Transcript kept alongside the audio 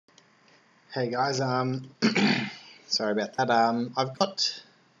Hey guys, sorry about that. I've got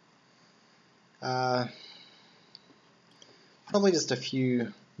probably just a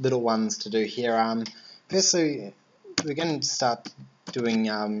few little ones to do here. Firstly, we're going to start doing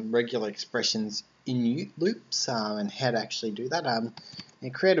regular expressions in loops and how to actually do that.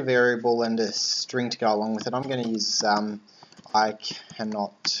 You create a variable and a string to go along with it. I'm going to use I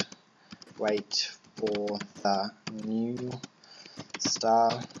cannot wait for the new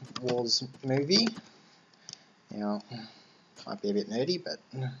Star Wars movie. Now, might be a bit nerdy, but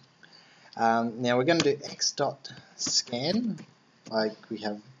now we're going to do x.scan, like we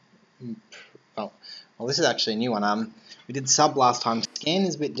have. Well, this is actually a new one. We did sub last time. Scan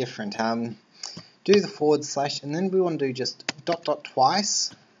is a bit different. Do the /, and then we want to do just ...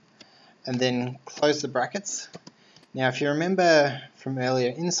 twice, and then close the brackets. Now, if you remember from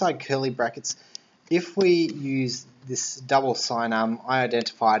earlier, inside curly brackets, if we use this double sign, I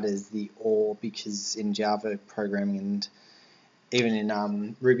identified as the OR because in Java programming and even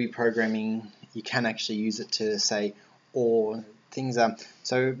in Ruby programming, you can actually use it to say OR things.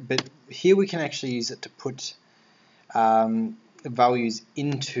 But here we can actually use it to put values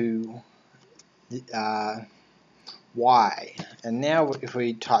into the, y. And now if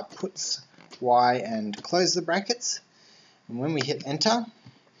we type puts y and close the brackets, and when we hit enter,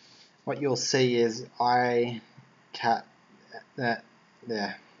 what you'll see is there.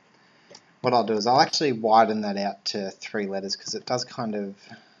 What I'll do is I'll actually widen that out to 3 letters because it does kind of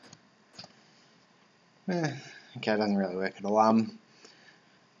okay, it doesn't really work at all.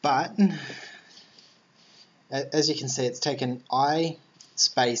 But as you can see, it's taken I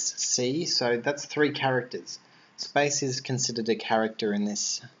space C, so that's 3 characters. Space is considered a character in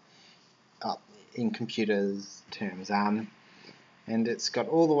this in computers terms. And it's got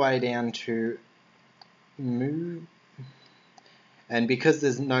all the way down to move, and because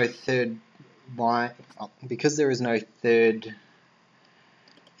there's no third line, because there is no third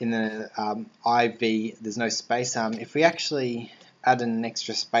in the IV, there's no space. If we actually add an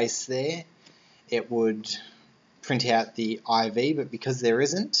extra space there, it would print out the IV, but because there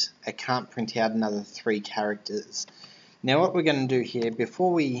isn't, it can't print out another 3 characters. Now what we're going to do here,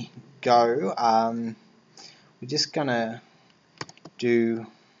 before we go, we're just going to do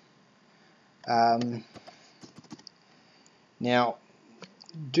now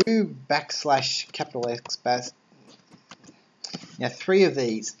do \X bash. Now 3 of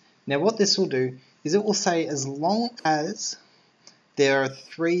these. Now what this will do is it will say as long as there are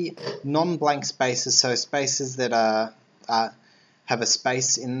 3 non-blank spaces, so spaces that are have a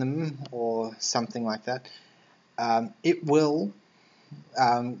space in them or something like that, it will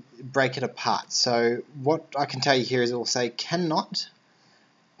break it apart. So what I can tell you here is it will say cannot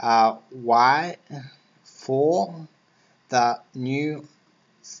y for the new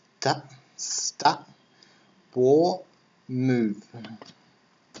Star Wars move.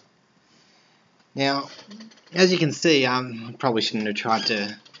 Now, as you can see, I probably shouldn't have tried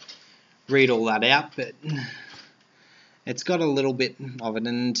to read all that out, but it's got a little bit of it,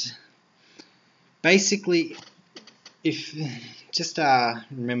 and basically, if just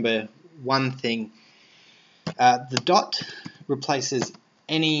remember one thing, the dot replaces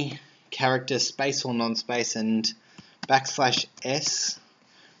any character, space or non-space, and \S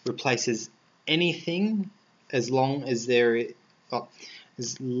replaces anything as long as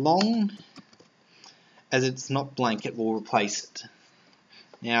it's not blank, it will replace it.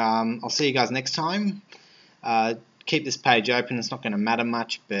 Now I'll see you guys next time. Keep this page open, it's not going to matter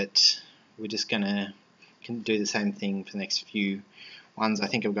much, but we're just going to do the same thing for the next few ones. I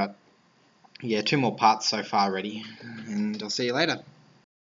think I've got 2 more parts so far ready, and I'll see you later.